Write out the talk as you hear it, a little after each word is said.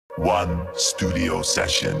One studio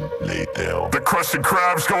session later. The crusty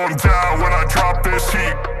crab's going down when I drop this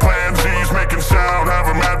heat. Plan Z's making sound, have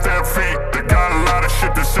them at their feet. They got a lot of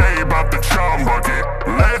shit to say about the chum bucket.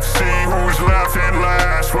 Let's see who's laughing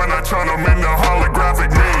last when I turn them into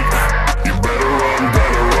holographic me. You better run,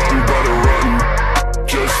 better run, better run.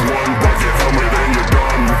 Just one bucket helmet and you're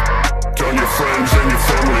done. Turn your friends and your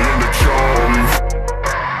family into chum.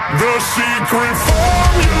 The secret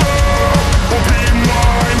formula will be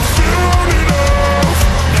mine soon enough.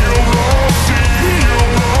 You'll all see,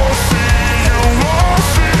 you'll all see, you'll all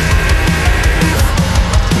see.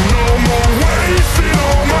 No more wasting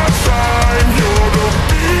all my time. You're the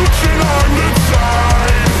beach and I'm the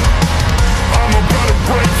tide. I'm about to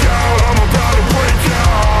break out, I'm about to break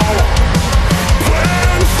out.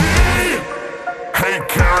 Plan Z. Hey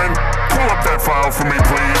Karen, pull up that file for me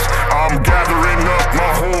please. I'm gathering up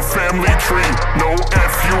my whole family tree. No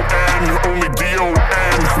F-U-N, only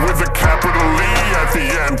D-O-N with a capital E at the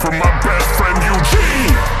end for my best friend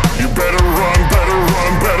Eugene. You better run, better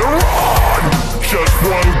run, better run. Just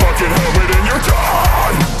one bucket helmet and you're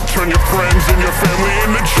done. Turn your friends and your family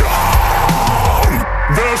into chum.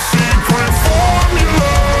 The secret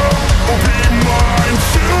formula will be mine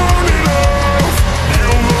soon enough.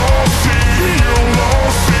 You'll all see, you'll all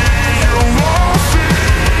see, you'll all see.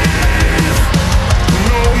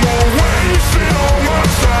 No more wasting all my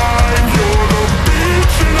time. You're the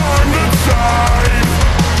beach and I'm the tide.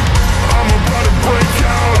 I'm about to break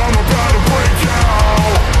out, I'm about to break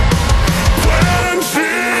out. Plan Z.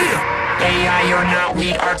 AI or not, we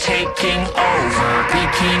are taking over.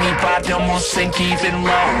 Bikini bottom will sink even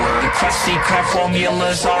lower. The crusty crab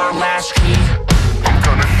formula's our last key. I'm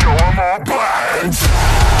gonna show 'em all Plan Z.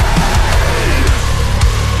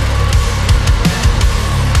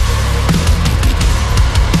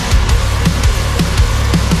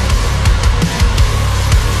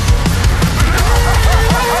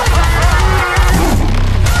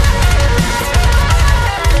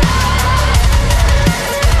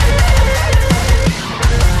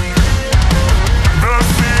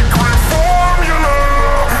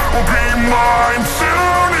 Mine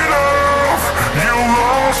soon enough. You'll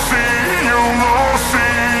all see, you'll all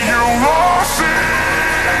see, you'll all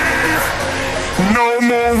see. No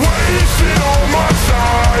more wasting all my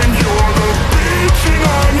time. You're the beach and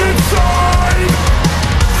I'm the tide.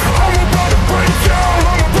 I'm about to break out,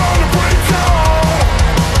 I'm about to break out.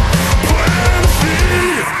 Plan Z.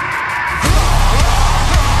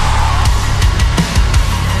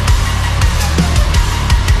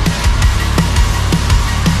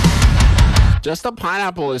 Just a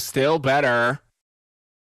pineapple is still better.